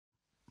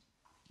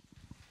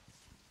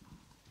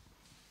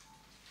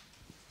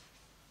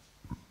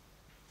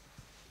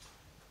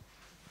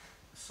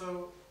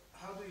So,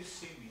 how do you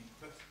see me?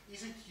 But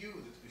is it you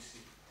that we see?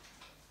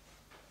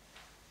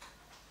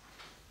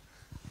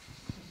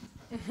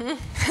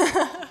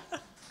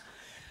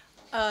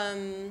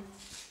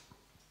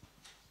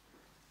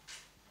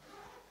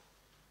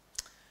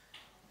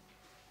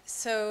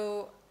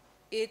 So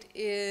it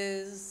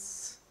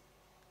is,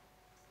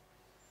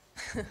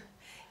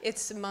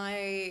 it's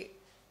my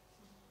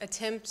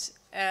attempt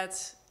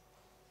at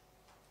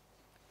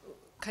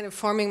kind of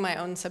forming my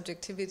own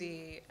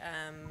subjectivity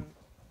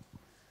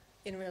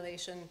in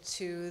relation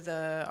to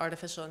the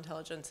artificial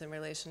intelligence, in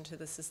relation to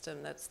the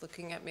system that's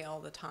looking at me all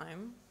the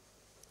time.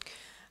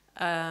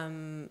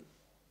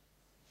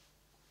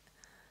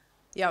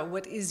 Yeah,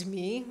 what is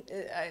me?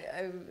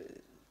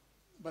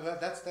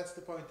 But that's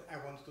the point I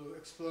want to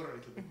explore a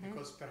little bit,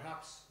 because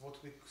perhaps what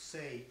we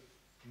say,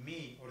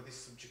 me, or this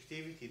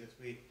subjectivity that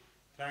we're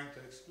trying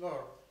to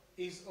explore,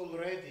 is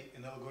already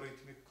an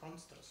algorithmic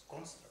construct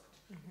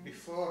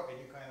before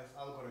any kind of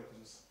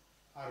algorithms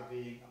are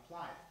being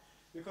applied.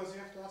 Because you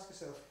have to ask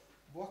yourself,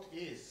 what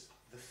is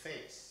the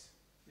face?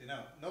 You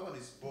know,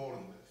 nobody's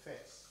born with a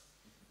face.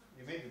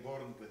 You may be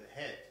born with a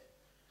head,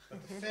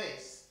 but the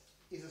face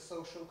is a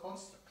social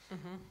construct.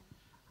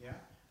 Yeah.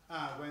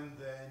 When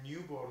the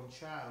newborn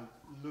child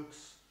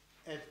looks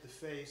at the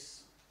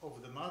face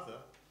of the mother,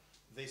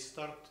 they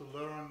start to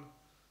learn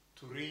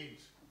to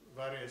read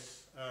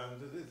various,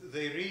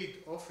 they read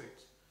of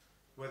it,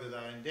 whether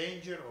they're in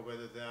danger or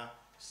whether they're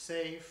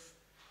safe.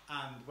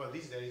 And well,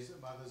 these days,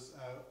 mothers,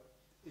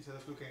 instead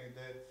of looking at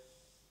the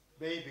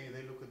baby,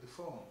 they look at the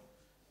phone.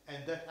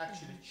 And that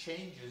actually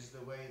changes the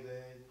way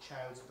the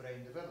child's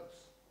brain develops.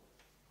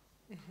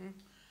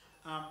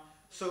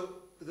 So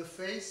the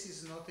face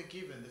is not a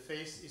given. The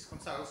face is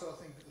constant. I also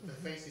think that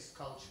the face is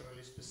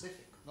culturally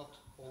specific. Not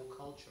all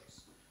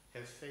cultures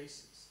have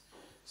faces.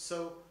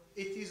 So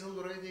it is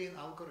already an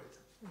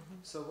algorithm.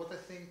 So what I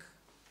think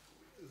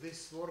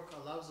this work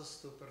allows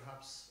us to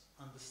perhaps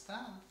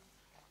understand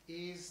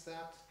is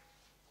that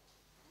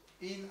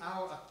in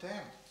our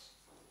attempt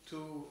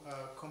to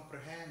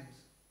comprehend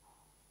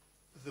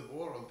the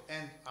world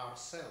and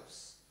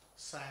ourselves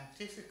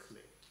scientifically,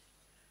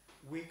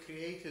 we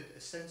created a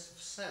sense of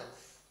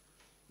self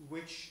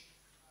which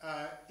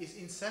is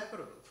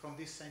inseparable from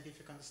this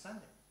scientific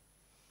understanding,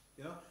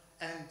 you know,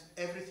 and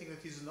everything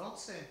that is not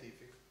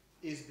scientific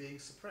is being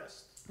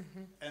suppressed,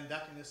 and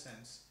that, in a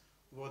sense,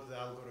 what the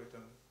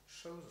algorithm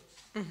shows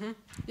us.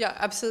 Yeah,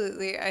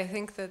 absolutely. I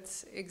think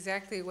that's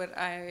exactly what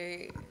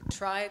I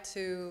try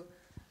to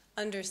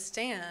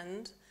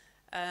understand.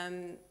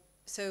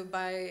 So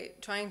by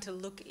trying to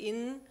look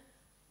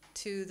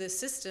into the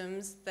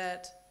systems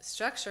that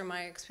structure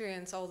my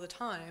experience all the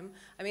time.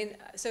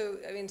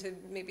 To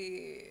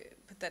maybe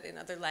put that in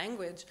other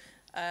language,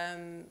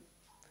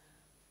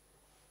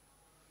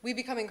 we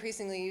become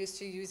increasingly used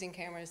to using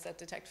cameras that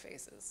detect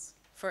faces,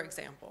 for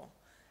example,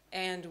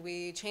 and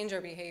we change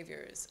our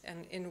behaviors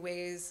and in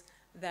ways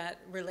that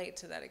relate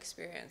to that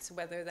experience,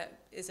 whether that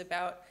is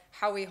about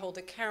how we hold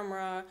a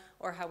camera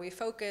or how we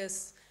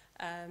focus,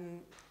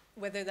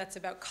 whether that's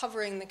about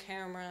covering the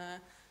camera.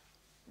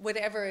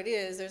 Whatever it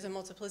is, there's a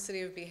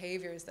multiplicity of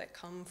behaviors that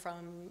come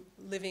from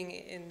living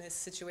in this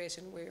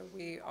situation where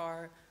we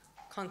are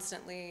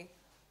constantly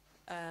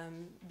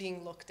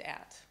being looked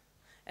at,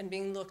 and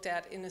being looked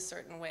at in a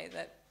certain way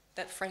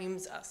that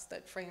frames us,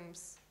 that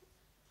frames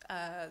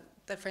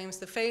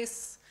the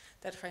face,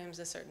 that frames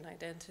a certain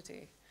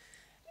identity.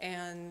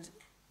 And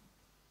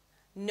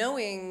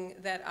knowing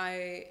that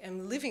I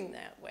am living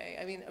that way,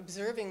 I mean,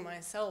 observing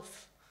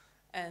myself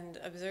and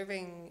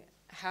observing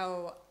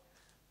how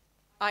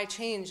I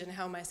change and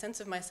how my sense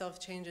of myself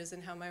changes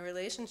and how my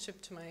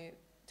relationship to my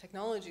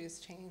technologies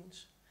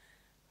change,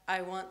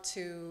 I want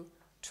to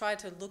try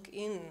to look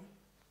in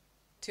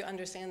to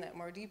understand that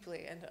more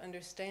deeply and to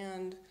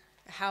understand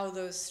how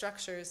those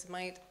structures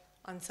might,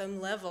 on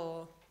some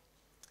level,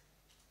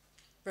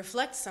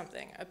 reflect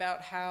something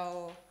about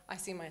how I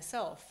see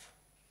myself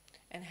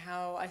and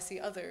how I see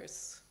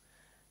others.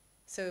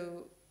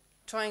 So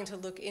trying to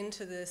look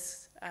into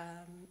this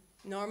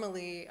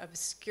normally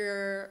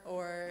obscure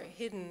or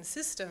hidden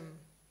system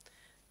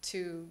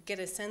to get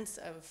a sense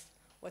of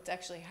what's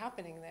actually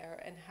happening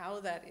there and how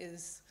that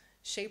is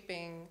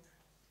shaping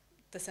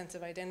the sense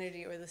of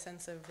identity or the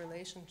sense of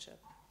relationship.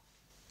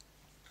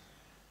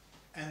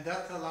 And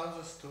that allows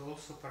us to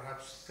also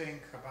perhaps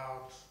think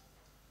about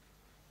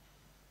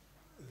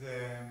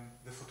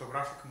the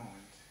photographic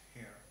moment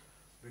here,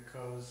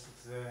 because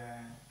the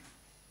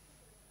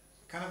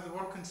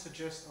work can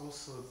suggest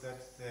also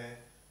that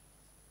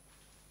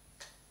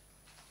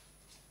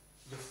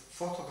the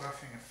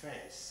photographing a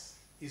face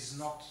is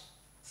not,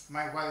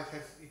 while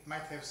it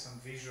might have some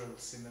visual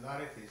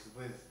similarities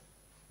with,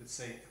 let's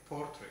say, a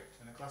portrait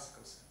in a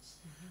classical sense,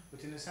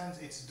 but in a sense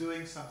it's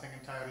doing something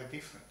entirely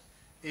different,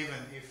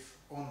 even if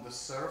on the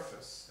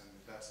surface, and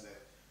that's the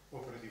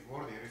operative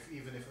word here,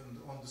 even if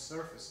on the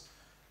surface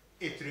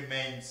it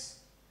remains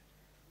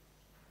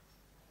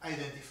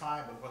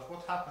identifiable. But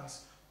what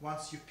happens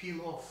once you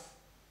peel off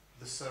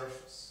the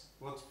surface?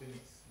 What's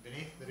beneath?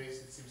 Beneath there is,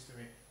 it seems to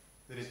me,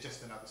 there is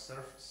just another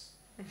surface.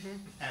 Mm-hmm.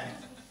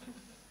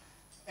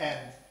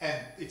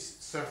 And it's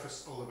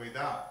surface all the way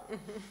down.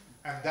 Mm-hmm.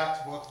 And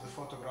that's what the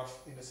photograph,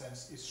 in a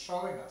sense, is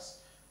showing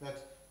us, that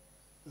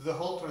the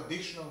whole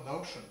traditional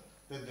notion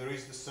that there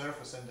is the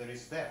surface and there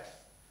is depth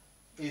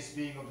is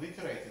being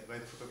obliterated by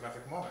the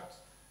photographic moment.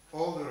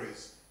 All there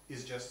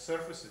is just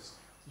surfaces.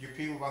 You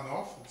peel one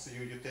off, so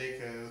you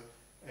take a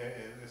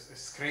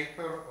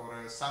scraper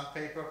or a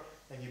sandpaper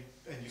and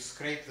you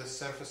scrape the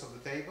surface of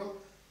the table,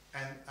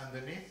 and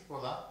underneath,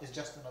 voila, is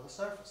just another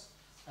surface.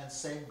 And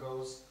same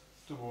goes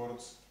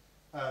towards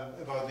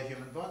about the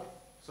human body.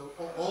 So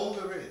all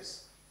there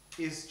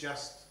is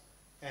just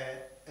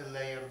a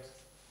layered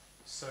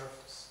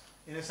surface.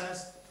 In a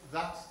sense,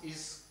 that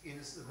is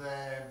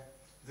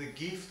the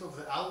gift of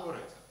the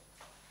algorithm.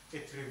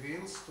 It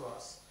reveals to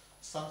us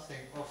something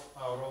of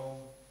our own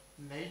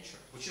nature,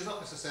 which is not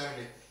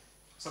necessarily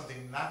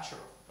something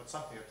natural, but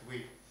something that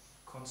we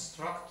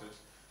constructed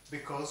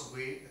because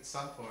we, at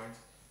some point,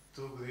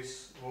 took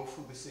this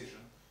awful decision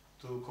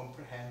to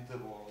comprehend the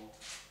world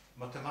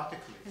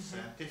mathematically,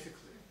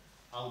 scientifically,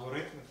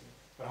 algorithmically.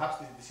 Perhaps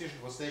the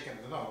decision was taken,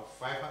 I don't know,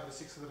 500,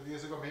 600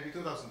 years ago, maybe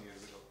 2,000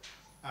 years ago.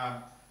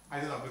 I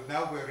don't know, but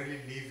now we're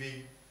really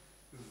living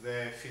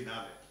the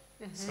finale.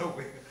 So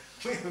we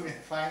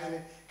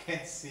finally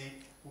can see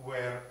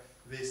where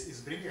this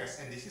is bringing us,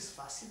 and this is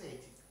fascinating.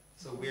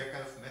 So we are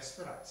kind of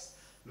mesmerized,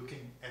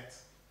 looking at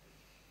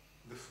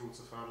the fruits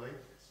of our labors.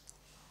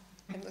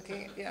 And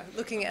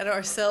looking at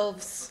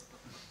ourselves.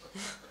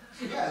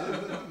 Yeah,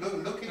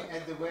 looking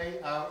at the way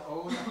our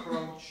own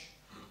approach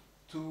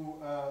to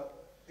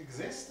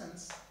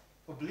existence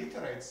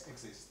obliterates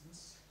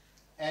existence,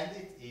 and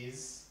it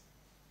is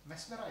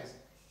mesmerizing.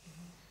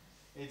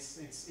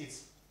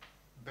 It's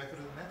better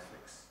than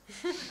Netflix.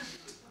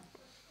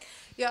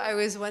 Yeah, I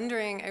was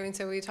wondering. I mean,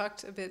 so we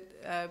talked a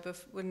bit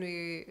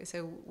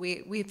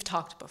we've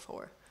talked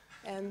before,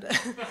 and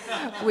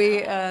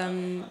we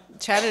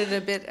chatted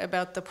a bit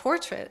about the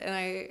portrait, and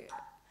I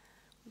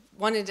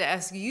wanted to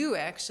ask you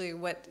actually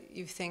what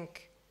you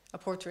think a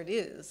portrait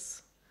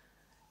is.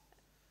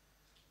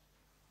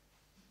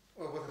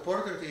 Well, what a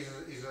portrait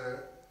is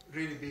a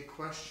really big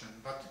question,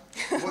 but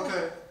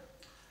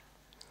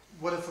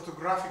what a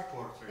photographic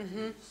portrait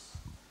is,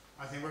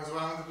 I think what I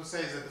wanted to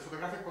say is that the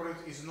photographic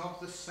portrait is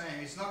not the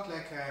same. It's not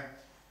like a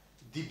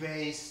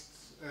debased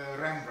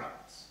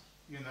Rembrandt,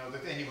 you know,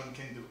 that anyone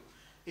can do.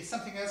 It's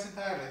something else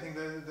entirely. I think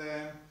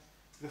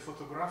the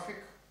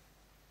photographic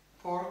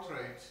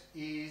portrait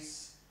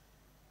is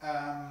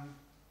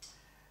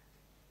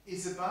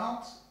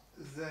about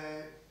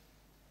the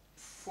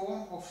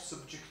form of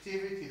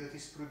subjectivity that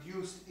is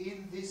produced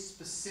in this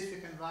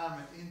specific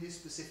environment, in this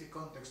specific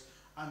context,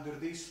 under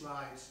these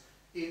slides,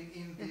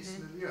 in this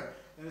milieu.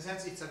 In a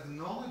sense, it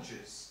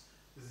acknowledges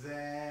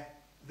the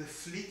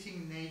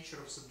fleeting nature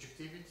of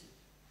subjectivity,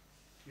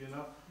 you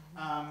know.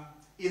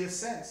 In a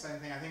sense, I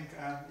think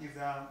if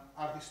there are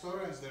art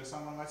historians there,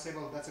 someone might say,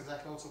 well, that's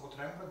exactly also what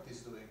Rembrandt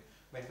is doing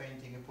by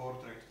painting a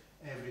portrait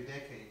every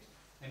decade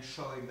and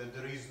showing that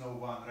there is no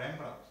one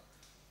Rembrandt,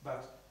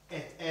 but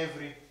at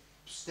every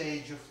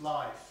stage of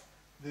life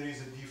there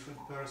is a different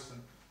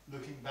person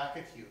looking back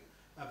at you.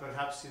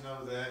 Perhaps, you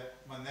know, the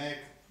Manet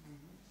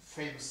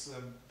famous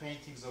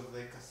paintings of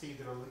the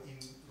cathedral in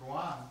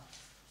Rouen,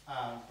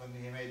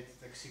 when he made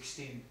like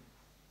 16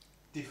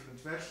 different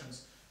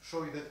versions,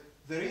 show you that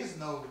there is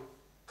no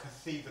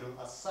cathedral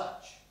as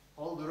such.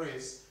 All there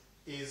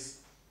is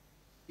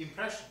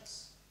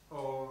impressions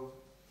or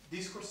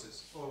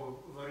discourses or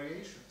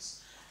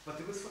variations.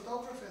 But with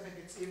photography, I think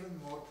it's even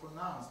more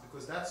pronounced,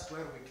 because that's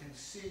where we can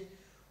see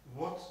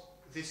what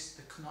this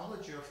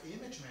technology of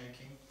image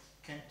making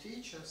can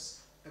teach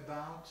us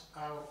about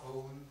our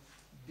own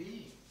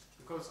being.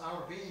 Because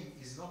our being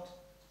is not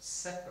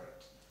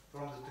separate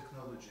from the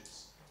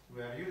technologies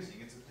we are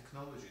using. It's the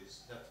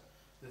technologies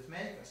that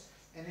make us.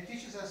 And it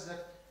teaches us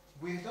that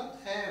we don't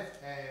have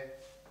a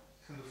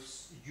kind of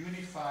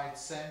unified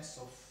sense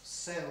of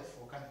self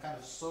or kind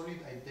of solid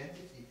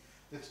identity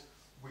that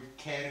we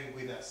carry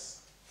with us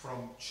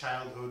from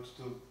childhood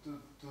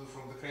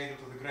from the cradle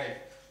to the grave.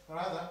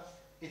 Rather,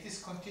 it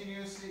is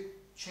continuously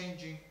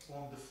changing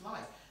on the fly.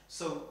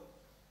 So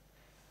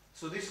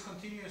this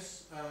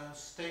continuous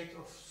state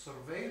of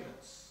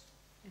surveillance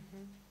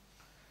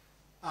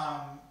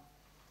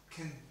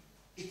can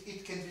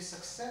be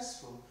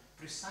successful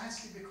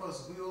precisely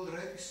because we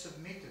already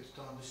submitted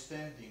to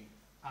understanding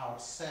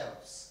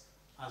ourselves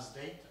as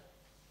data.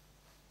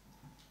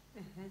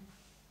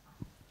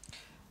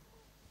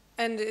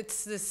 And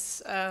it's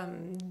this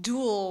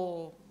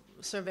dual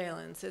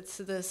surveillance. It's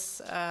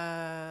this,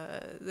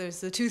 there's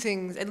the two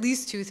things, at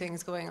least two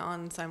things going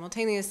on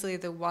simultaneously.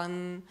 The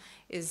one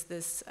is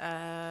this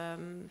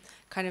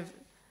kind of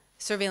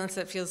surveillance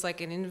that feels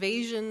like an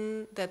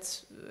invasion.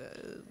 That's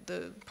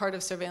the part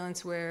of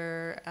surveillance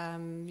where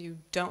you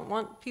don't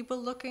want people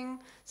looking.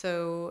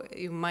 So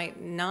you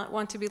might not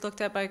want to be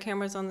looked at by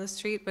cameras on the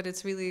street, but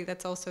it's really,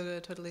 that's also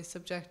a totally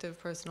subjective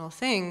personal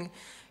thing.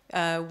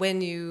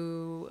 When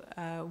you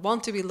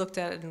want to be looked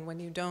at and when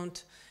you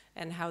don't,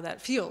 and how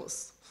that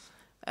feels.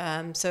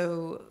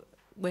 So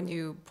when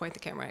you point the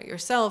camera at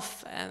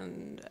yourself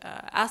and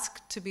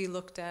ask to be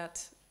looked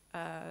at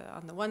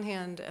on the one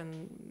hand,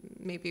 and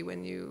maybe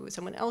when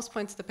someone else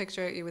points the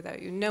picture at you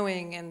without you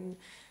knowing, and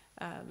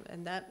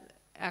that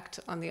act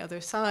on the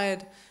other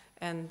side,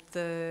 and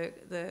the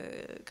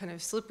kind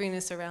of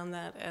slipperiness around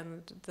that,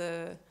 and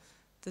the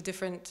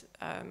different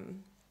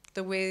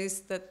the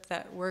ways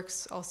that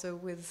works also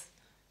with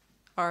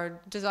our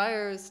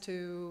desires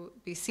to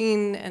be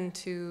seen and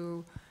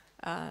to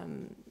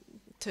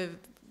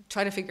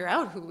try to figure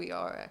out who we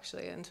are,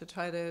 actually, and to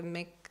try to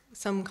make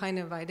some kind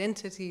of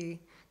identity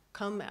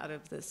come out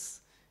of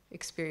this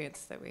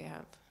experience that we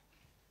have.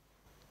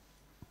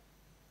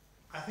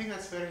 I think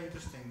that's very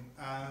interesting.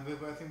 I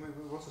think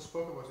we also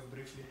spoke about it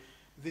briefly.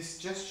 This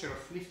gesture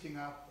of lifting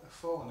up a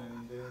phone,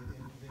 and in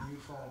the new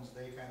phones,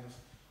 they kind of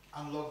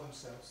unlock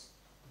themselves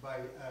by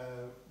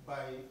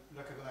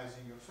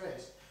recognizing your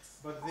face.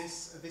 But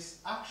this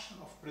action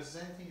of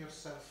presenting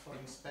yourself for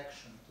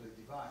inspection to the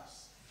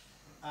device,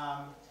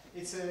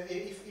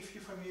 if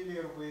you're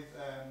familiar with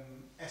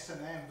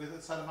S&M,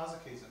 with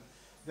sadomasochism,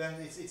 then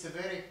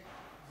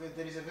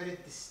there is a very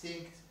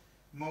distinct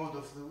mode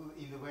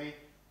in the way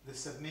the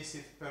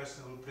submissive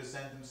person will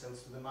present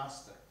themselves to the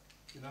master.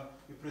 You know,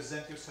 you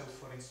present yourself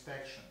for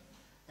inspection,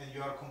 and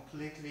you are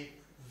completely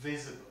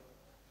visible.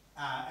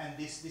 And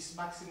this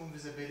maximum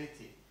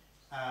visibility,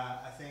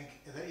 I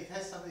think that it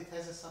has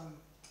some.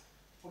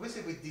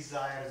 Obviously, we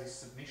desire this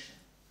submission.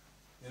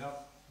 You know,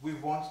 we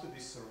want to be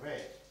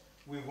surveyed.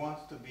 We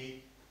want to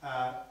be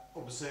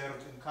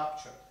observed and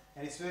captured.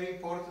 And it's very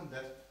important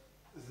that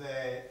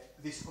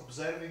this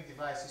observing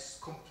device is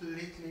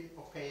completely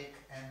opaque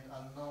and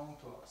unknown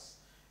to us.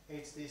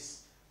 It's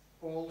this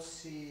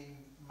all-seeing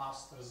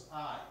master's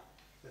eye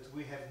that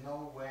we have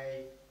no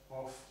way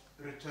of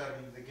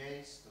returning the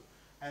gaze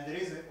to. And there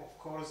is, of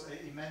course, an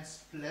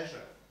immense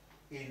pleasure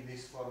in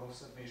this form of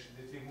submission.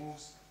 It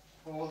removes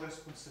all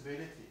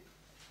responsibility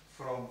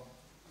from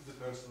the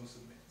person who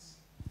submits.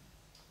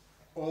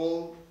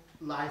 All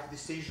life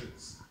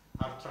decisions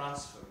are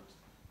transferred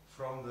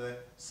from the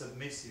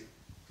submissive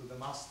to the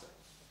master.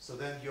 So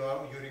then you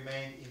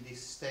remain in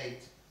this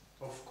state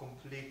of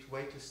complete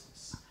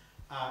weightlessness.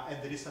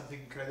 And there is something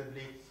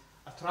incredibly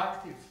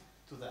attractive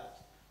to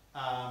that.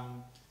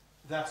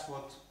 That's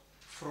what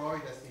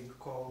Freud, I think,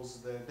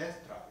 calls the death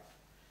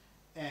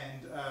drive.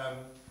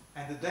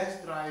 And the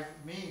death drive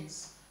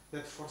means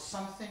that for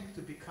something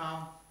to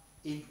become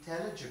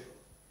intelligible,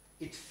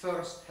 it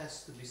first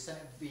has to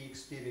be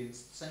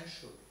experienced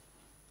sensually.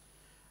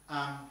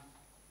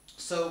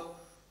 So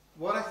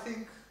what I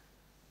think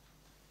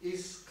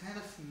is kind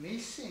of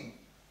missing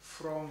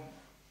from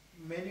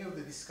many of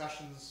the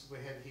discussions we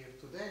had here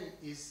today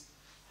is,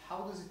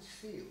 how does it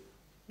feel?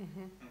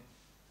 Mm-hmm.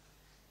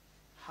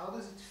 How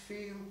does it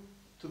feel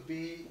to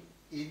be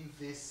in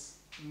this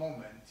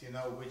moment, you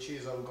know, which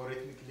is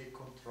algorithmically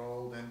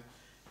controlled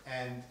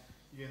and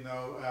you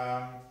know,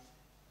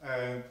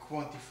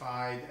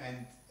 quantified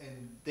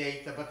and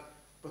data,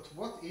 but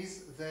what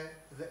is the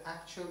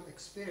actual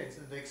experience?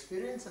 And the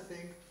experience, I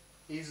think,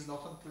 is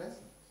not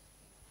unpleasant.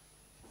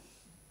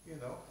 You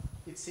know,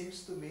 it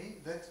seems to me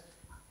that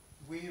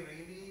we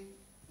really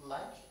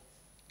like it.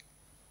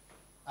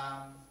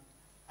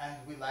 And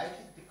we like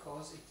it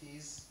because it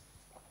is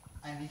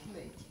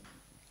annihilating.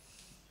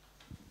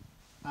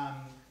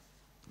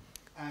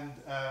 And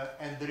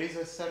there is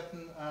a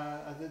certain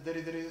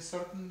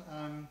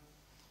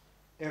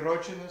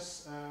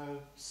erogenous,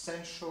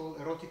 sensual,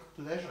 erotic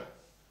pleasure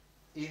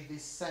in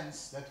this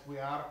sense that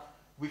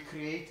we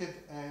created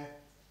an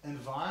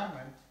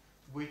environment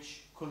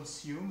which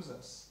consumes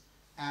us,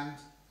 and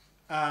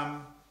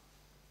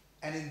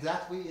in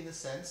that we, in a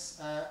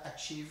sense,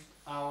 achieve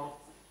our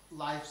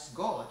life's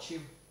goal,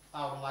 achieve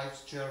our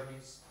life's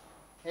journey's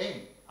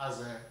aim as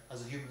a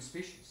human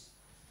species.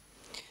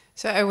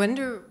 So I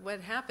wonder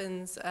what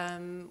happens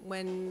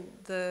when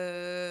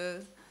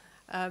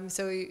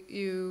so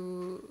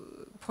you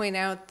point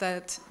out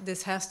that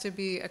this has to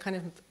be a kind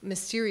of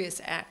mysterious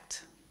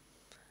act,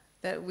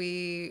 that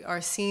we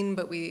are seen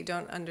but we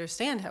don't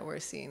understand how we're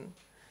seen.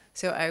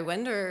 So I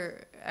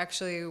wonder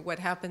actually what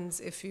happens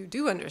if you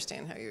do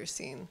understand how you're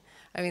seen.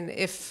 I mean,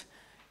 if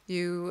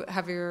you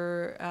have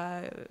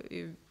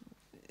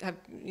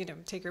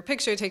take your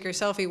picture, take your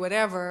selfie,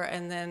 whatever,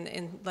 and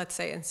then let's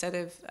say instead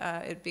of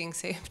it being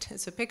saved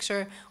as a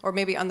picture, or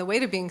maybe on the way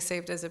to being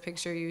saved as a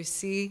picture, you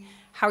see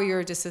how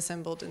you're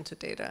disassembled into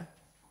data.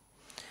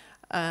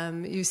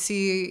 You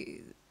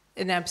see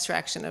an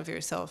abstraction of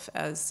yourself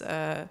as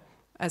a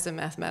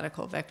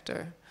mathematical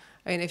vector.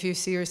 I mean, if you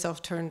see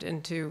yourself turned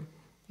into,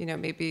 you know,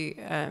 maybe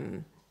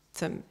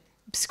some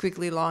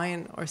squiggly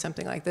line or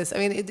something like this, I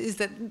mean,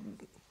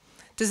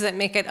 does that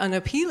make it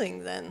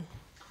unappealing then?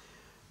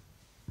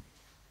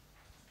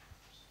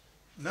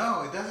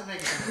 No, it doesn't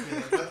make it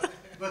unappealing,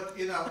 but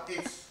you know,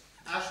 it's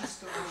ashes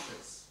to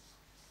ashes.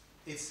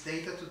 It's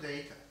data to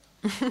data.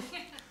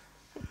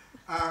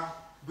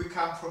 We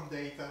come from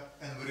data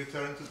and we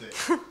return to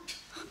data.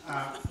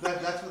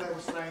 That's what I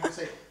was trying to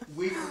say.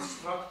 We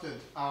constructed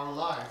our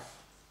life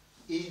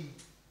in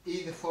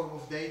the form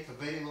of data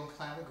very long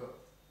time ago.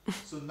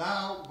 So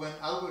now when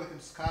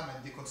algorithms come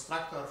and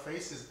deconstruct our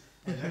faces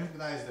and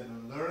recognize them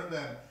and learn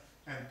them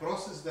and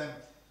process them,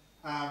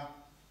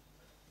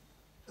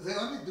 they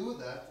only do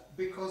that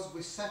because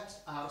we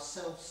set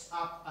ourselves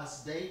up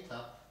as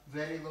data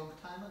very long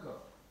time ago.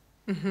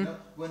 You know,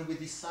 when we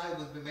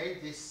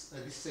made this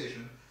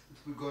decision that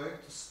we're going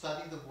to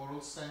study the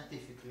world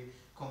scientifically,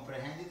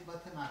 comprehend it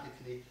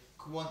mathematically,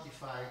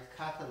 quantify it,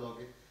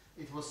 catalog it.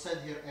 It was said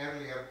here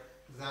earlier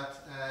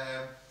that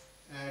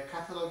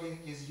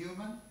cataloging is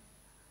human,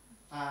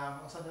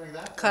 or something like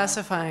that.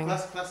 Classifying.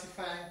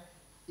 Classifying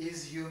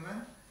is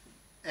human,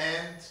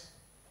 and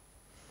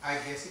I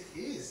guess it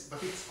is,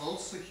 but it's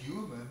also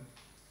human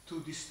to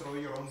destroy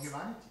your own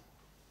humanity.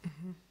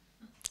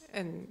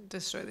 And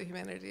destroy the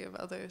humanity of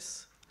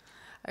others.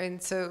 I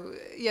mean, so,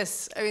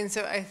 yes, I mean,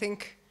 so I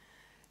think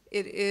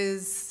it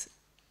is,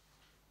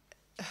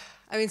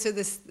 I mean, so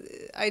this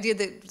idea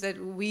that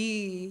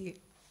we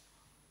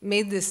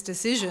made this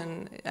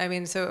decision, I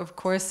mean, so of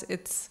course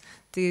it's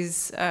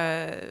these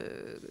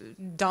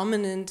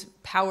dominant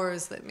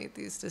powers that made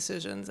these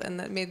decisions and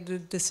that made the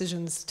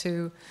decisions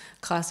to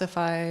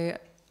classify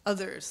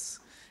others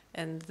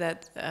and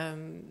that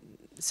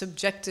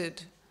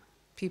subjected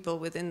people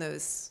within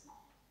those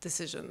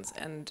decisions.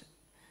 And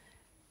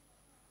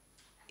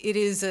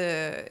it's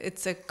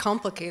a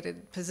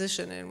complicated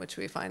position in which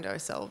we find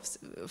ourselves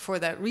for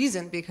that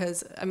reason,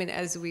 because, I mean,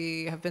 as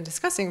we have been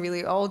discussing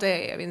really all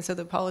day, I mean, so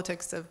the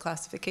politics of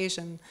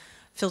classification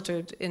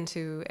filtered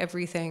into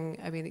everything,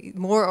 I mean,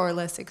 more or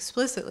less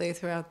explicitly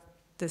throughout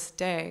this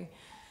day.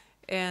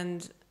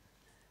 And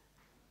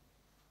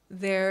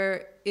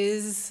there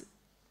is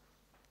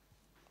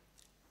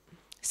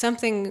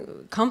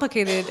something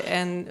complicated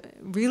and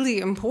really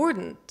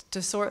important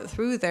to sort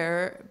through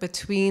there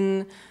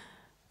between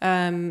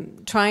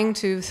trying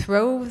to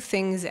throw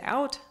things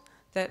out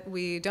that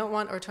we don't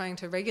want, or trying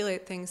to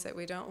regulate things that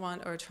we don't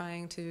want, or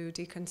trying to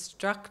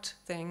deconstruct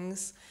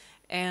things,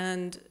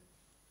 and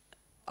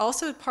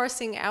also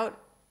parsing out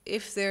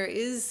if there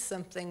is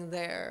something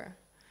there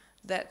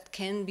that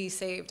can be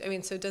saved. I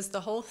mean, so does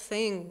the whole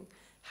thing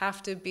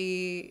have to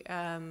be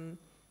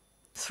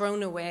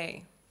thrown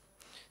away?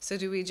 So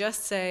do we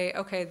just say,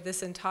 okay,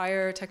 this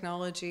entire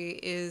technology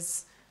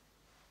is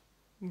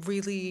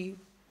really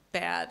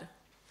bad,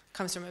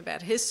 comes from a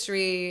bad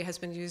history, has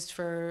been used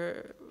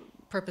for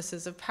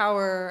purposes of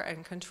power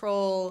and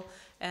control,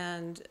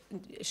 and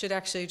should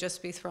actually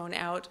just be thrown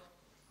out?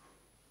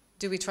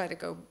 Do we try to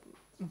go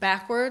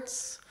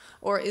backwards,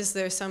 or is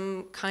there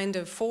some kind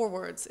of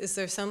forwards? Is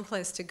there some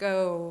place to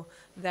go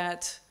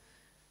that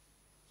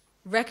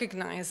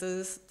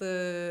recognizes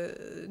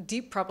the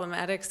deep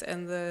problematics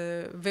and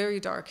the very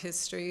dark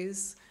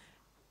histories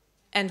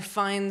and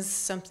finds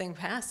something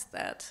past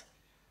that?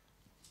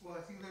 Well,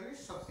 I think there is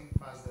something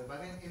past that,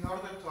 but in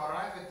order to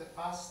arrive at the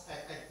past,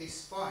 at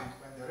this point,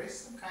 when there is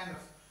some kind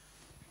of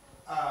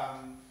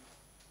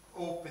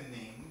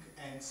opening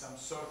and some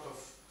sort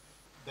of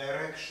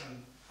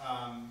direction,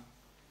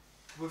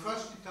 we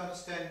first need to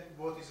understand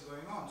what is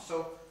going on.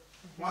 So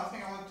one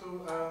thing I want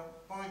to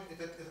point is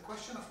that the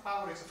question of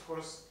power is, of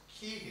course,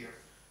 key here,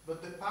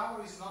 but the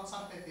power is not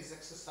something that is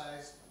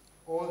exercised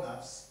on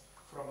us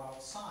from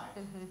outside.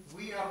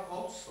 We are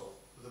also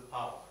the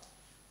power.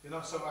 You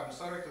know, so I'm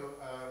sorry to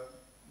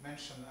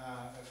mention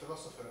a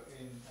philosopher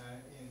in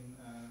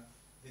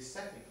this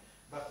setting,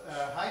 but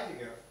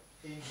Heidegger,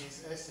 in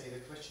his essay, The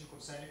Question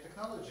Concerning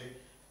Technology,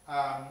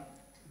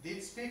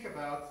 did speak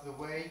about the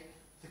way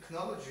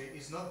technology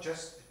is not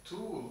just a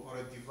tool or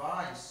a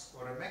device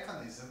or a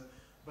mechanism,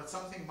 but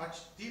something much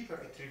deeper.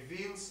 It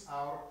reveals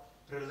our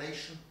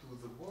relation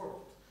to the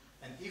world.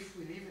 And if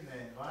we live in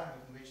an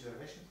environment in which the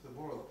relation to the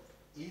world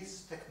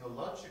is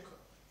technological,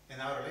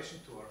 and our relation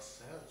to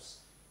ourselves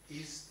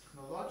is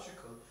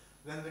technological,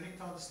 then we need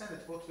to understand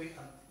that what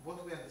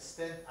we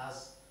understand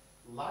as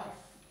life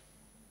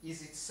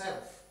is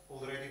itself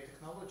already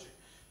technology.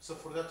 So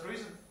for that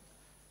reason,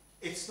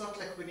 it's not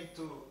like we need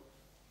to,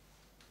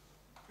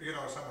 you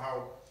know,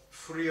 somehow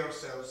free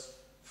ourselves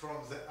from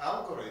the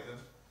algorithm.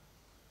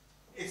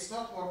 It's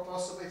not more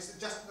possible, it's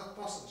just not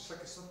possible. It's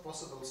like it's not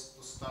possible to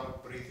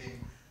start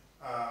breathing,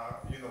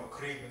 you know,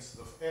 cream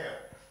instead of air.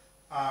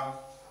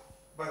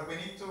 But we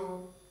need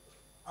to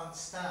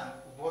understand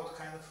what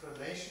kind of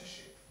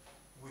relationship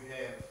we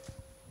have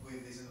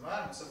with this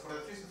environment. So for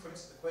that reason, for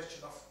instance, the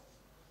question of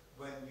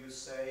when you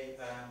say,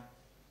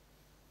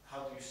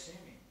 how do you see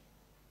me?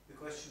 The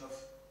question of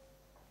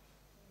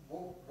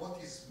what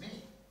is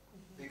me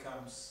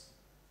becomes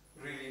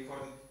really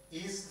important.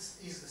 Is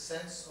the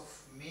sense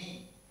of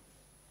me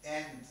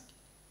and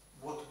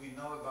what we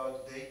know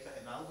about data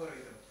and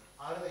algorithm,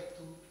 are they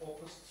two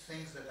opposite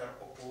things that are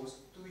opposed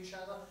to each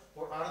other,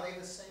 or are they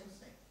the same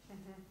thing?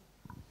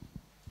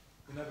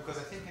 You know, because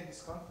I think in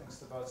this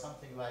context about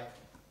something like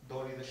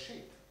Dolly the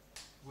sheep,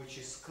 which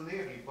is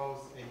clearly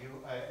both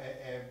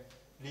a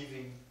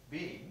living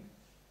being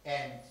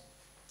and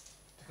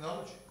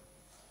technology.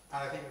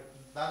 And I think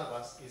that none of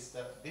us is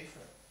that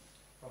different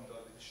from the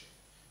other machine.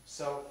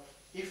 So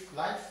if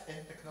life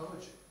and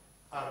technology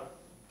are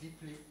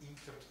deeply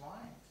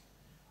intertwined,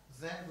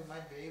 then we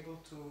might be able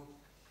to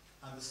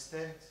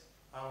understand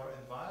our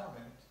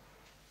environment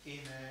in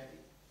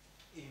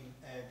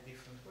a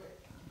different way.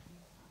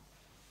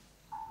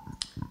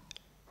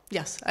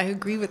 Yes, I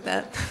agree with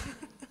that.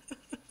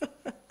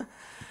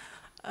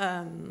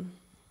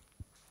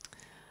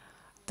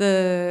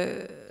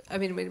 I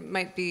mean, it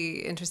might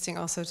be interesting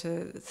also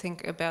to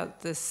think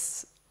about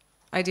this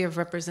idea of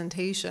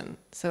representation.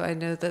 So I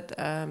know that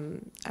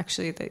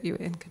actually that you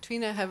and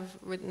Katrina have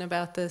written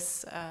about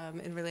this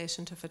in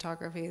relation to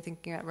photography,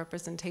 thinking about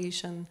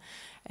representation.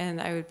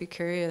 And I would be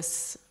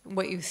curious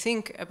what you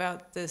think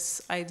about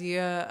this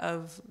idea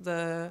of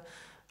the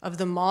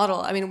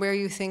model. I mean, where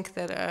you think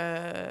that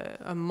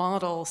a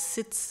model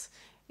sits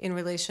in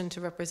relation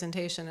to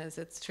representation as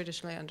it's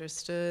traditionally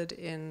understood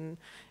in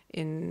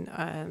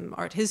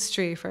art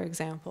history, for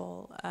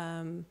example.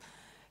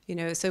 You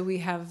know, so we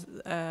have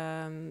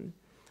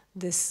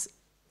this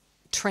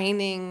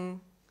training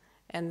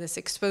and this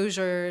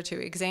exposure to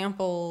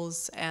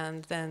examples,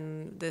 and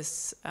then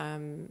this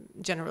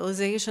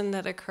generalization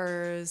that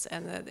occurs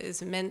and that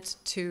is meant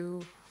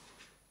to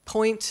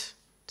point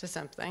to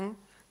something,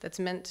 that's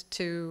meant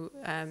to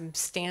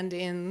stand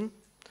in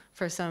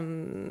for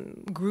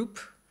some group.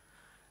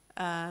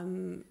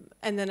 And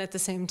then at the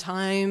same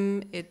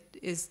time, it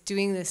is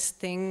doing this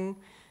thing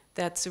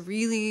that's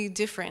really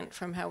different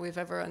from how we've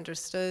ever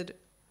understood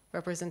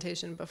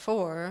representation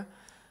before,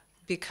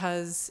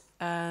 because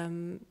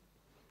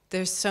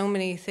there's so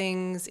many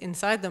things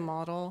inside the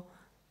model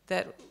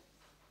that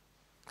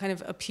kind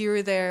of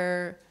appear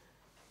there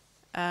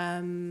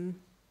as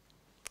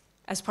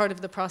part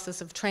of the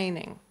process of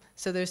training.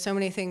 So there's so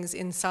many things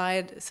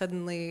inside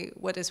suddenly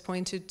what is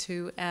pointed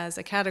to as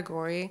a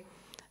category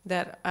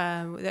that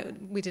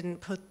we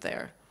didn't put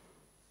there,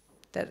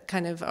 that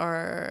kind of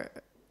are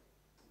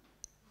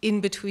in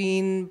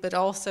between, but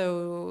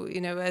also, you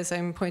know, as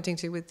I'm pointing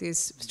to with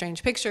these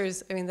strange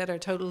pictures, I mean, that are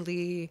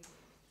totally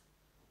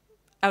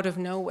out of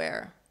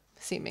nowhere,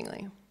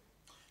 seemingly.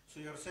 So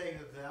you're saying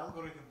that the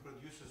algorithm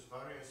produces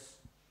various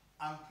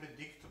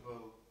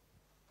unpredictable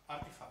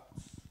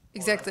artifacts.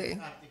 Exactly.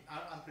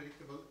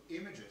 Unpredictable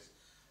images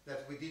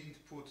that we didn't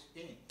put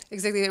in.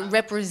 Exactly. It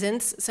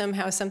represents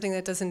somehow something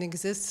that doesn't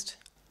exist.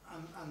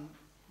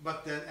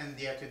 And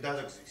yet it does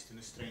exist in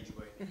a strange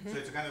way. So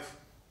it's a kind of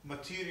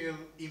material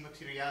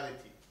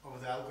immateriality of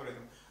the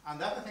algorithm.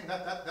 And that, I think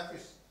that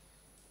is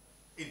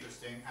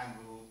interesting and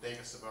will take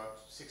us about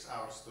 6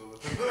 hours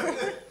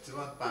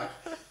to unpack.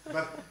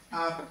 But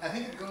I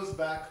think it goes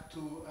back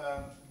to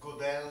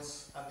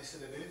Gödel's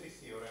undecipherability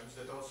theorems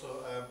that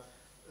also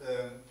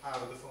are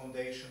the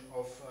foundation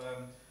of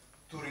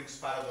Turing's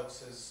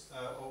paradoxes,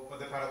 or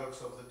the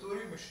paradox of the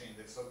Turing machine,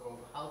 the so-called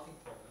halting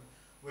problem,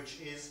 which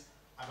is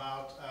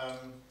about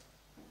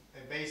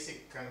a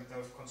basic kind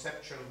of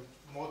conceptual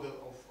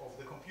model of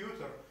the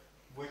computer,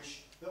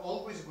 which there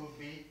always will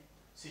be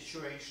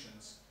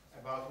situations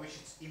about which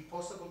it's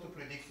impossible to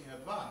predict in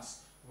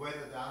advance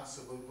whether the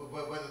answer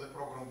whether the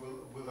program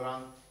will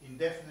run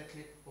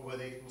indefinitely or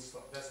whether it will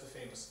stop. That's the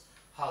famous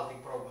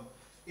halting problem.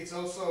 It's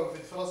also,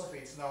 in philosophy,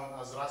 it's known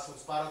as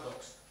Russell's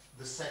paradox,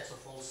 the sets of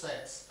all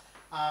sets.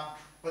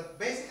 But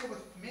basically what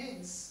it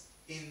means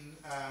in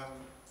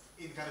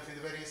kind of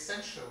a very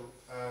essential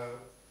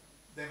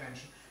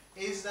dimension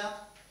is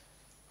that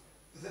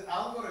the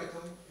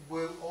algorithm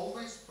will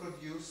always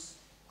produce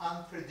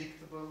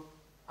unpredictable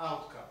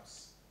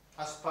outcomes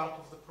as part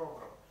of the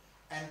program.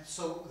 And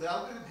so the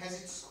algorithm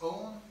has its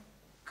own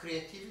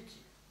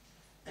creativity.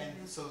 And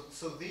so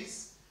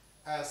these,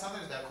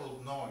 sometimes they're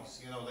called noise,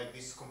 you know, like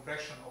this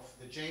compression of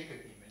the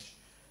JPEG image,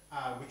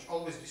 which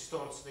always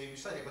distorts the image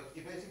slightly, but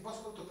it's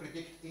impossible to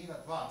predict in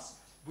advance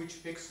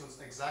which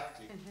pixels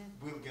exactly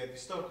will get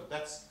distorted.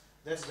 That's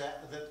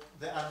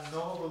the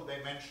unknowable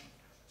dimension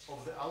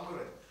of the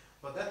algorithm.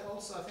 But that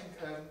also, I think,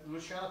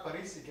 Luciana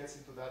Parisi gets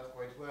into that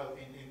quite well,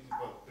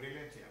 well,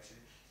 brilliantly actually,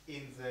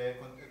 in the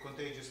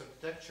Contagious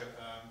Architecture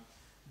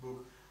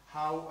book,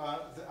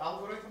 how the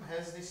algorithm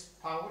has these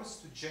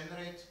powers to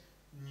generate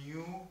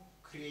new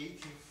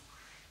creative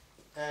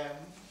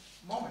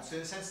moments. So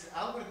in a sense, the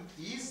algorithm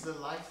is the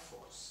life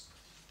force.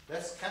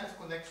 That's kind of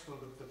connects to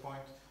the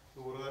point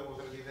we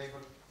already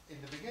labeled in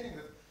the beginning,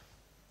 that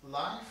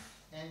life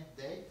and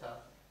data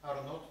are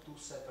not two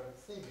separate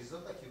things. It's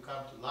not like you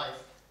come to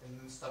life and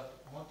then start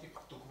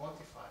to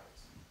quantify it.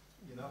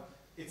 You know,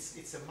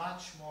 it's a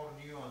much more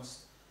nuanced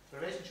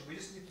relationship. We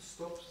just need to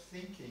stop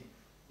thinking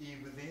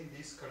within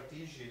these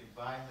Cartesian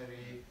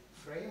binary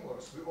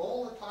frameworks. We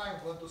all the time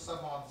want to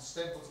somehow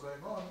understand what's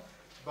going on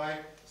by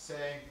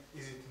saying,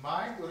 is it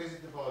mind or is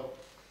it the body?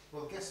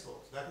 Well, guess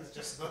what? That is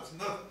just not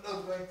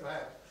going to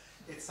happen.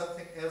 It's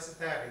something else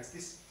entirely. It's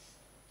this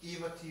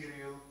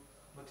immaterial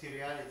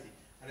materiality.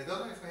 And I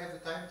don't know if we have the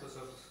time to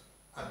sort of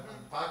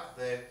unpack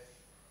the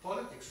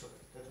politics of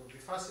it. That would be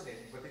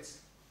fascinating. But it's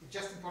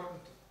just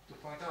important to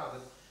point out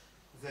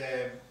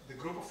that the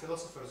group of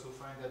philosophers who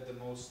find that the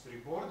most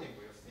rewarding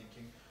way of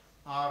thinking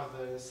are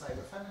the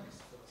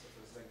cyber-feminist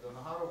philosophers like Donna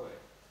Haraway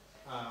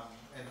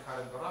and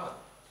Karen Barad,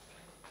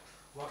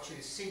 who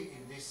actually see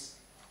in this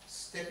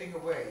stepping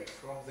away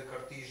from the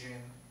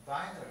Cartesian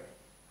binary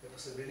the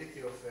possibility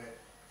of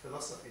a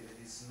philosophy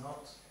that is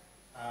not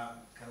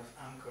kind of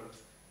anchored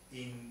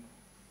in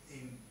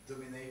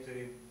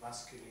dominatory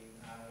masculine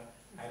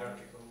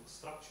hierarchical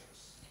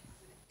structures.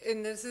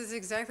 And this is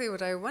exactly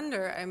what I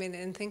wonder. I mean,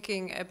 in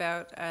thinking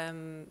about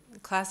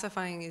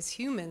classifying as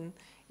human,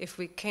 if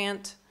we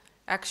can't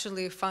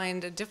actually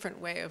find a different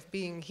way of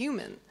being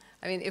human.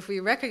 I mean, if we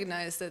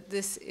recognize that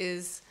this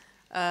is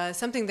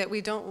something that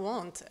we don't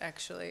want,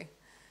 actually,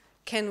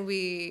 can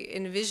we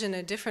envision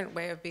a different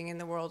way of being in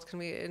the world? Can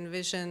we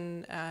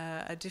envision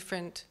a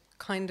different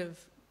kind of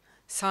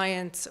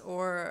science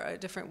or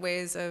different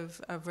ways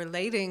of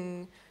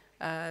relating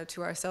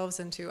to ourselves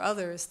and to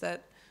others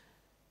that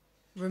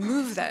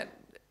remove that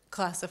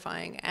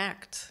classifying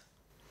act?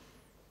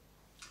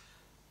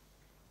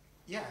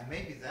 Yeah, and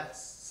maybe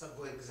that's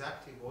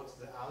exactly what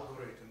the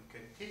algorithm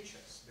can teach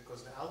us,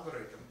 because the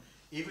algorithm,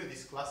 even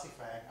this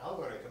classifying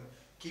algorithm,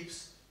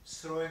 keeps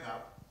throwing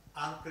up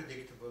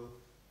unpredictable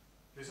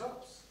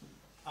results.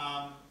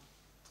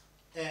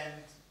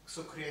 And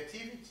so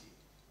creativity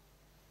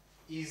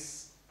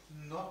is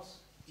not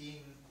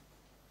in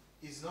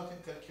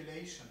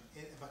calculation,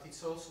 but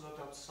it's also not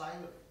outside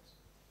of it.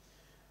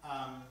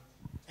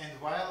 And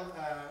while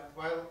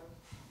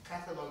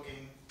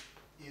cataloging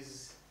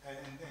is and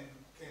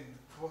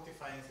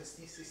quantifying,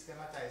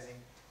 systematizing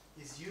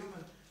is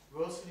human,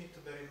 we also need to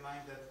bear in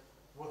mind that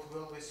what we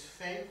always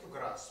fail to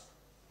grasp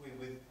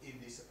in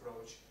this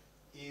approach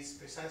is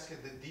precisely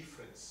the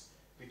difference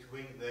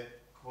between the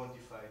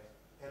quantified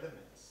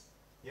elements.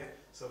 Yeah.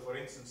 So, for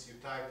instance, you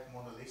type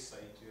Mona Lisa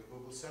into your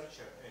Google search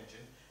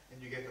engine,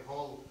 and you get a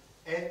whole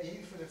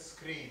infinite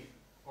screen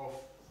of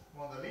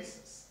Mona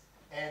Lisas,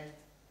 and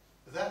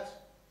that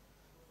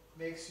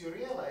makes you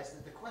realize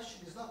that the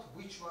question is not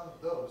which one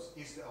of those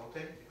is the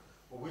authentic,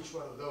 or which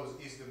one of those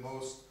is the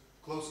most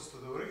closest to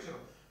the original.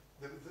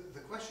 The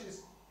question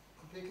is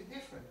completely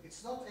different.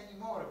 It's not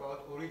anymore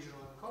about original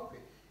and copy.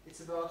 It's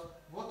about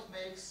what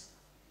makes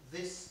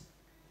this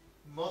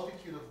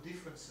multitude of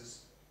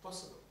differences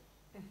possible.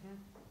 Mm-hmm.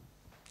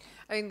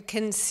 I mean,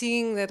 can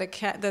seeing that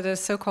a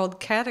so-called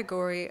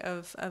category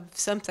of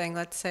something,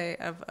 let's say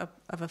of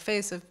a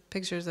face, of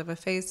pictures of a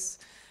face,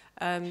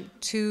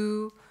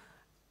 to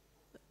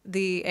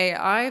the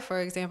AI, for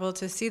example,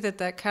 to see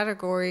that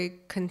category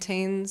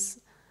contains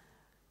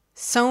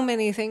so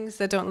many things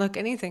that don't look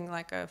anything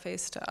like a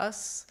face to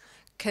us,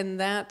 can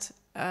that,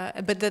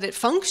 but that it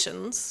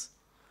functions,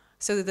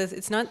 so that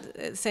it's not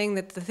saying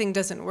that the thing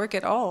doesn't work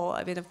at all.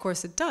 I mean, of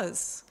course it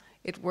does.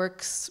 It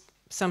works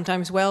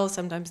sometimes well,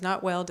 sometimes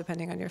not well,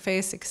 depending on your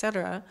face,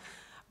 etc.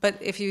 But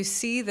if you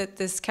see that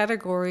this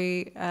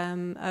category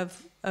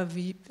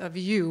of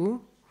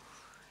you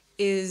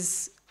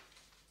is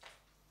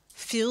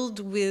filled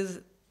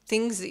with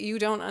things that you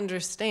don't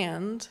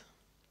understand,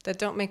 that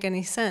don't make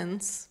any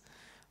sense,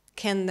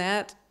 can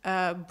that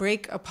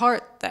break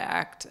apart the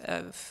act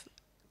of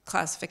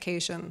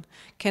classification?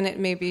 Can it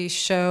maybe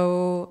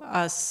show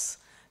us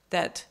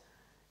that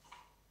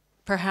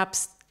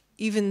perhaps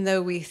even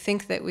though we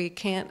think that we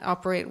can't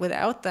operate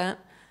without that,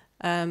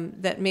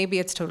 that maybe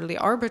it's totally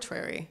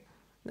arbitrary,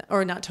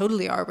 or not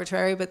totally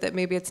arbitrary, but that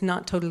maybe it's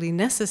not totally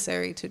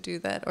necessary to do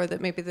that, or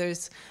that maybe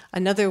there's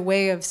another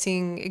way of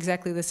seeing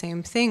exactly the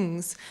same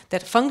things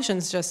that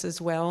functions just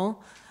as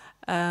well,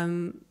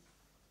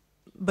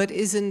 but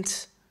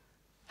isn't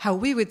how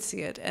we would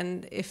see it.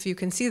 And if you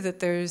can see that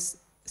there's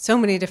so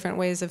many different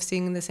ways of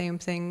seeing the same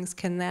things,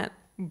 can that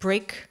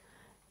break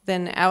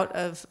then out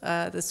of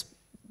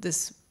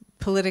this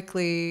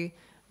politically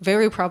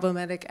very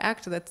problematic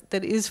act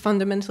that is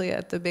fundamentally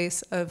at the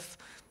base of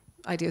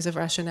ideas of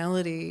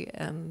rationality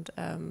and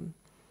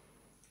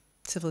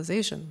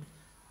civilization?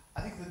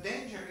 I think the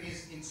danger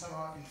is in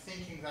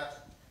thinking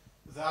that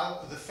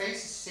the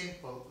face is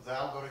simple, the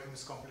algorithm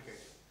is complicated.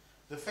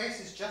 The face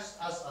is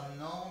just as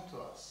unknown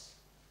to us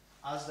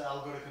as the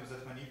algorithms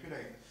that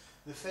manipulate it.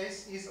 The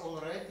face is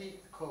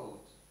already code,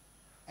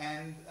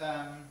 and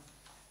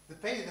the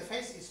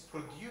face is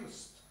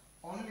produced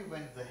only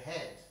when the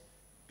head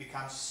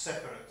becomes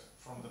separate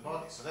from the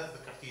body. So that's the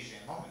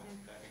Cartesian moment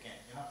again,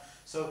 you know.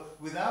 So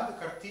without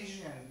the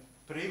Cartesian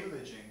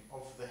privileging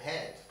of the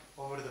head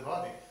over the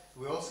body,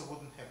 we also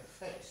wouldn't have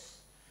the face.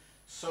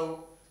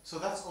 So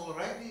that's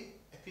already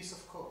a piece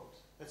of code.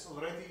 That's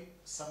already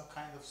some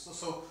kind of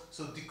so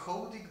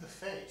decoding the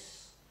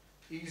face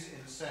is in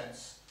a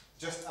sense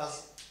just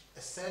as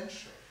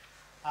essential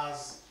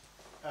as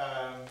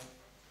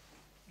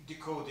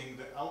decoding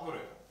the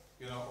algorithm,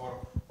 you know,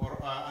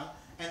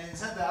 and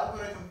instead the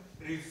algorithm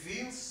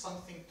reveals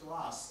something to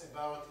us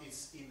about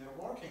its inner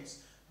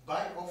workings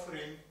by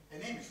offering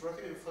an image. For I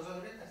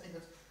think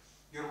that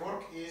your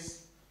work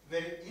is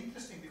very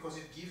interesting because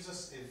it gives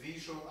us a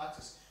visual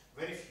access.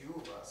 Very few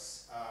of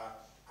us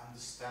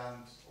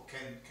understand or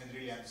can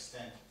really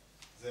understand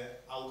the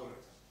algorithm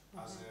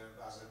as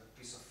a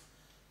piece of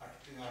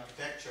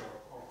architecture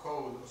or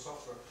code or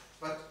software,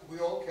 but we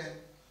all can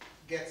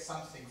get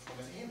something from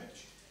an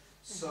image.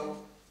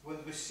 So when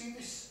we see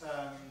this,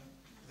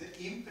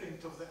 the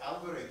imprint of the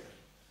algorithm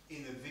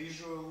in a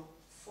visual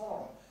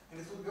form, and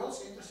it would be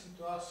also interesting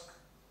to ask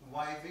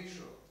why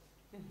visual?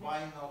 Why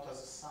not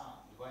as a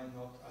sound? Why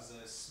not as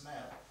a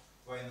smell?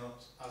 Why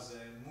not as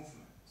a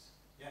movement?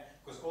 Yeah,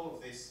 because all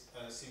of this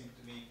seemed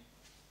to me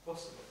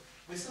possible.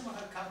 We somehow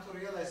have come to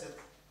realize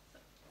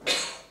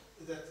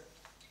that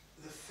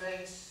the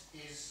face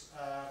is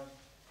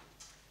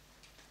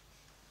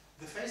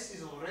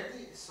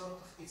already sort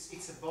of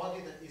it's a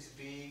body that is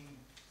being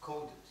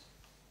coded.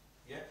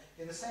 Yeah,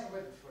 in the same way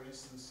that, for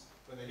instance,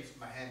 when I lift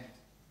my hand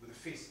with a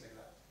fist like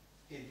that,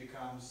 it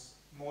becomes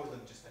more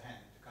than just a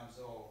hand. It becomes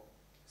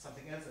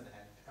something else than a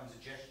hand. It becomes a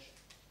gesture.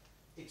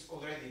 It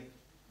already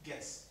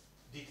gets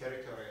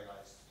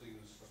deterritorialized, to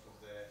use sort of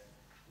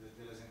the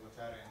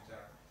Deleuze-Guattarian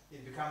term.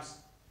 It becomes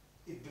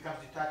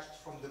detached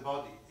from the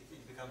body.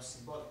 It becomes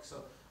symbolic.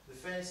 So the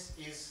face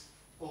is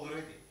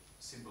already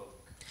symbolic.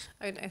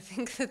 I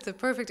think that the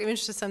perfect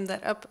image to sum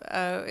that up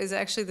is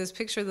actually this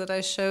picture that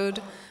I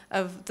showed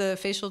of the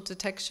facial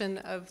detection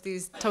of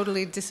these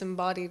totally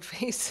disembodied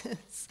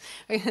faces.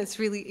 I mean, it's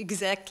really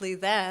exactly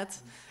that.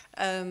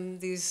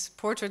 These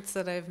portraits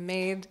that I've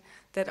made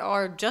that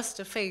are just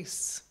a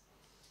face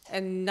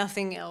and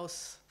nothing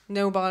else,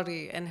 no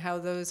body, and how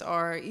those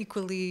are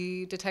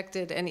equally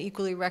detected and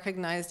equally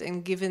recognized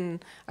and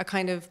given a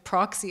kind of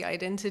proxy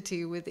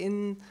identity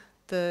within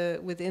the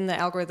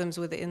algorithms,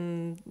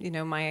 within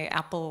my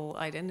Apple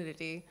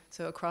identity.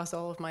 So across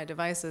all of my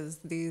devices,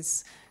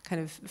 these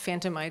kind of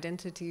phantom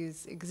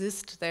identities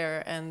exist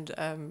there and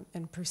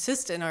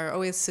persist and are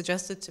always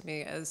suggested to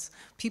me as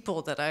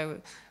people that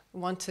I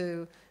want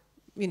to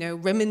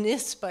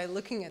reminisce by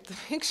looking at the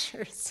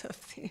pictures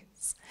of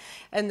these.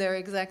 And they're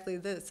exactly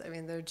this. I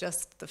mean, they're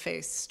just the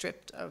face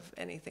stripped of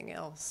anything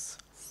else.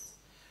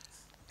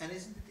 And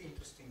isn't it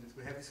interesting that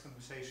we have this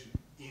conversation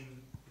in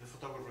the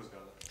photographer's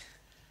gallery?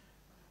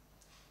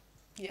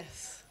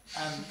 Yes.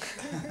 And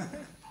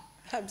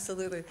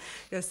absolutely.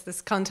 Yes,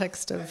 this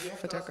context of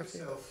photography.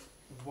 You have to ask yourself,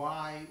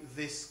 why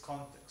this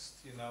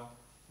context?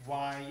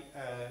 Why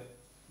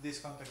this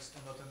context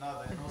and not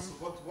another? And also,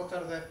 what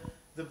are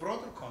the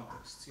broader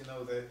contexts?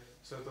 The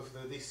sort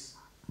of this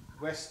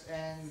West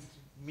End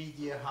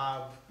media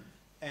hub,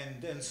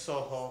 and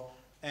Soho,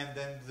 and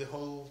then the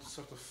whole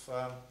sort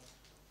of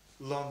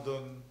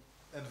London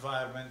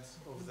environment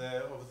of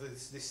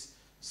this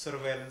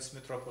surveillance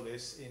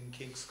metropolis in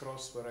King's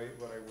Cross, where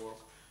I work.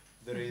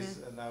 There is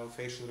now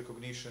facial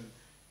recognition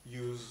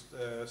used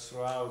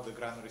throughout the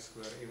Granary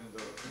Square, even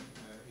though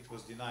it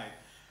was denied.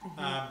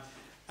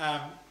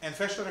 And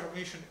facial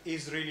recognition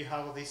is really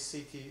how this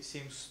city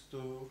seems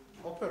to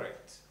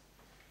operate.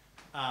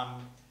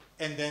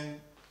 And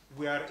then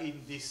we are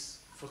in this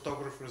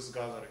photographer's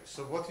gallery.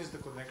 So what is the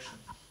connection?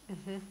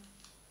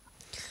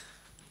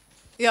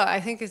 Yeah, I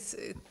think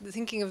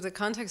thinking of the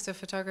context of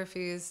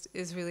photography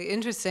is really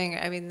interesting.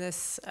 I mean,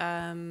 this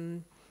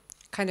kind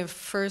of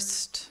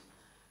first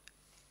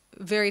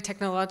very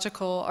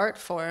technological art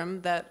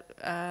form that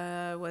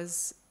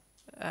was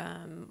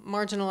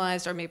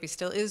marginalized, or maybe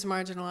still is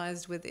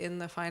marginalized within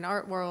the fine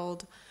art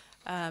world,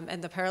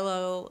 and the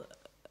parallel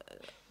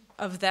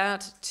of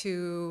that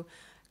to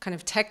kind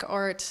of tech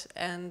art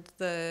and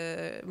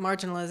the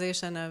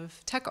marginalization of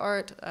tech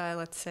art,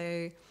 let's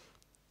say,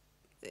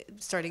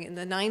 starting in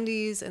the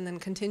 90s and then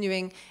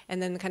continuing,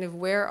 and then kind of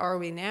where are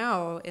we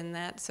now in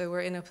that? So we're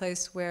in a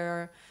place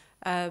where,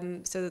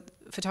 so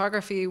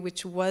photography,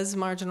 which was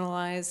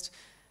marginalized,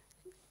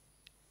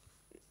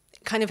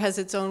 kind of has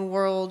its own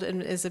world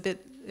and is a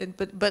bit,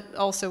 but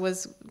also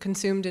was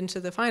consumed into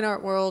the fine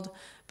art world,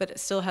 but it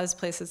still has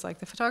places like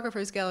the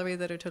Photographer's Gallery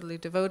that are totally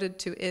devoted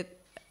to it,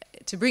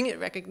 to bring it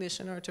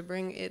recognition or to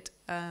bring it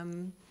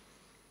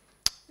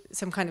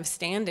some kind of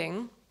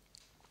standing.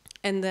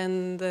 And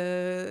then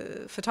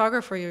the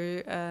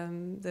photography,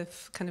 the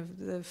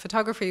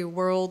photography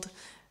world,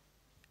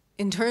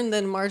 in turn,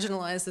 then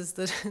marginalizes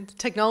the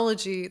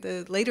technology,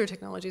 the later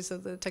technology. So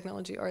the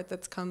technology art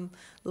that's come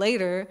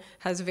later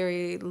has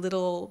very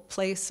little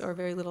place or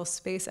very little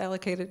space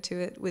allocated to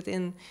it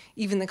within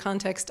even the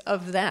context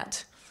of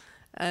that.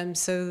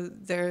 So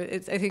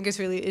I think it's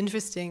really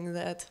interesting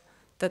that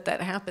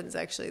happens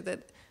actually.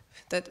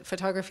 That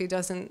photography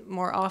doesn't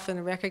more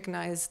often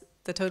recognize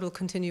the total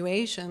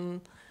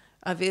continuation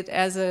of it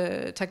as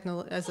a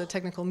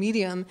technical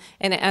medium,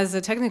 and as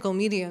a technical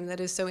medium that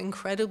is so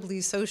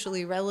incredibly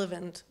socially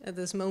relevant at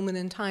this moment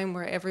in time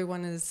where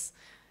everyone is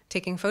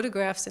taking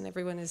photographs and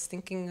everyone is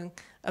thinking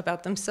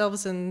about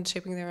themselves and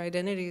shaping their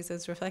identities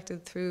as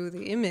reflected through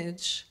the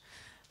image.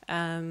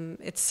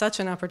 It's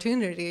such an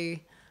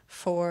opportunity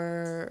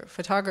for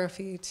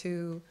photography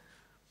to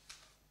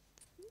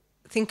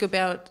think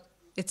about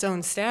its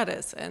own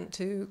status and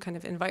to kind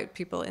of invite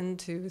people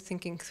into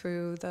thinking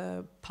through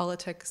the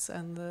politics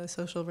and the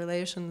social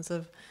relations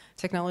of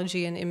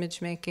technology and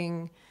image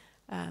making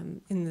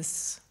in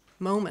this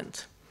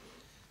moment.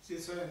 See,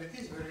 so and it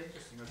is very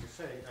interesting what you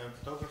say.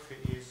 Photography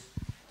is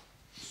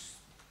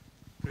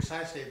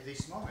precisely at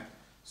this moment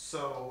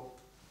so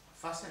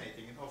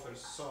fascinating and offers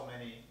so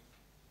many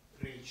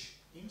rich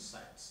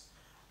insights.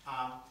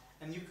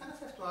 And you kind of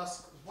have to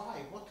ask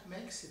why, what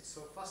makes it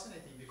so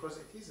fascinating, because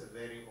it is a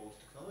very old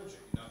technology,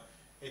 you know,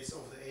 it's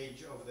of the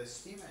age of the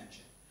steam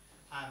engine.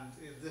 And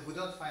we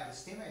don't find the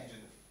steam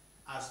engine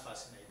as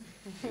fascinating,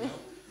 you know.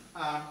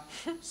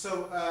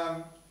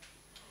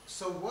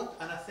 So what,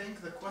 and I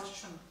think the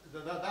question,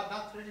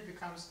 that really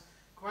becomes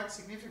quite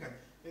significant.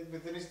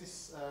 There is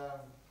this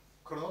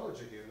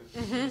chronology here,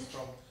 that is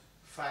from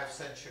 5th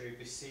century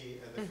BC,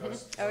 the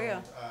first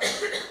camera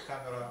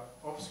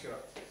obscura.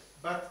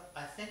 But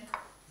I think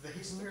the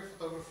history of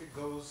photography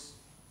goes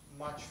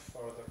much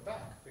further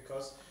back,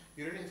 because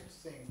you really have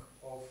to think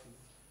of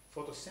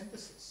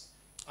photosynthesis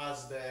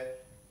as the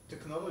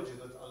technology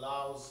that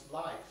allows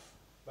life,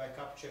 by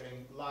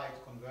capturing light,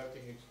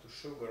 converting it to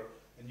sugar,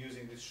 and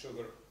using this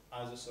sugar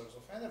as a source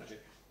of energy.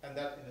 And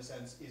that, in a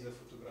sense, is a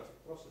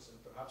photographic process.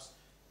 And perhaps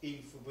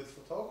with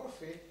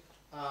photography,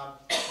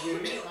 we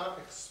really are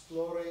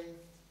exploring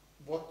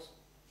what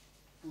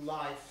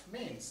life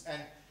means.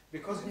 And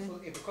because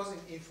in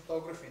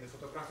photography, in the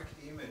photographic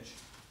image,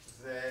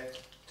 the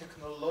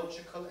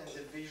technological and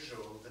the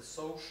visual, the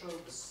social,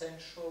 the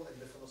sensual,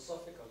 and the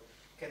philosophical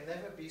can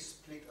never be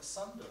split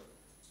asunder,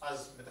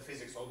 as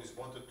metaphysics always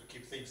wanted to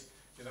keep things.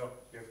 You know,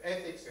 you have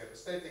ethics, you have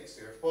aesthetics,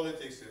 you have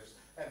politics,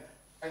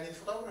 and in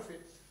photography,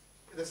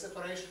 the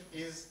separation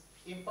is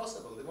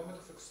impossible. The moment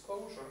of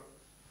exposure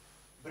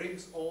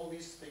brings all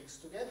these things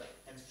together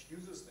and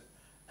fuses them.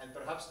 And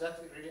perhaps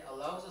that really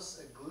allows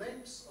us a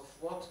glimpse of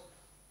what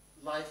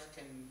life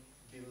can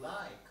be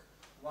like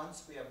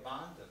once we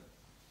abandon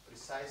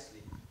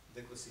precisely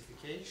the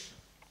classification.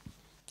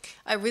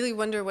 I really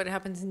wonder what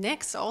happens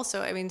next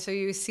also. I mean, so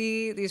you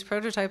see these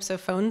prototypes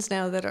of phones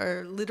now that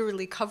are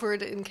literally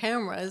covered in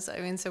cameras. I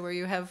mean, so where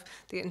you have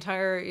the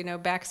entire, you know,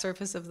 back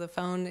surface of the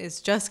phone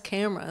is just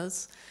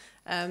cameras.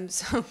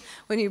 So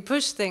when you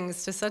push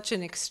things to such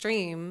an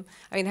extreme,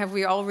 I mean, have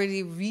we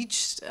already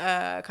reached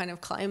a kind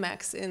of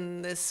climax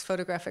in this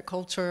photographic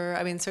culture?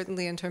 I mean,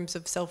 certainly in terms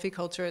of selfie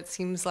culture, it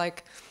seems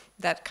like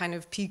that kind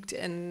of peaked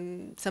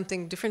and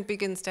something different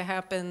begins to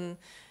happen.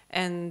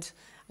 And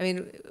I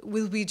mean,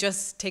 will we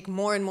just take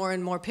more and more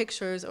and more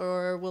pictures,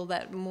 or will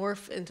that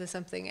morph into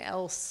something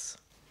else?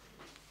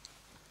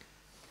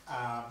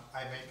 I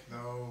make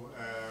no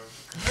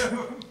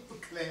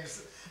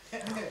claims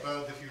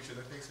about the future.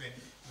 That makes me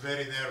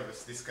very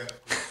nervous, this kind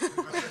of question.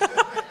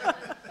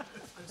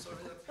 I'm sorry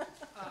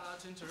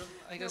to interrupt.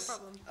 I guess. No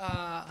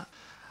problem.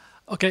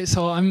 Okay,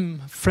 so I'm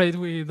afraid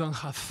we don't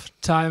have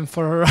time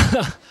for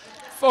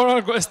for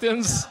our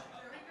questions.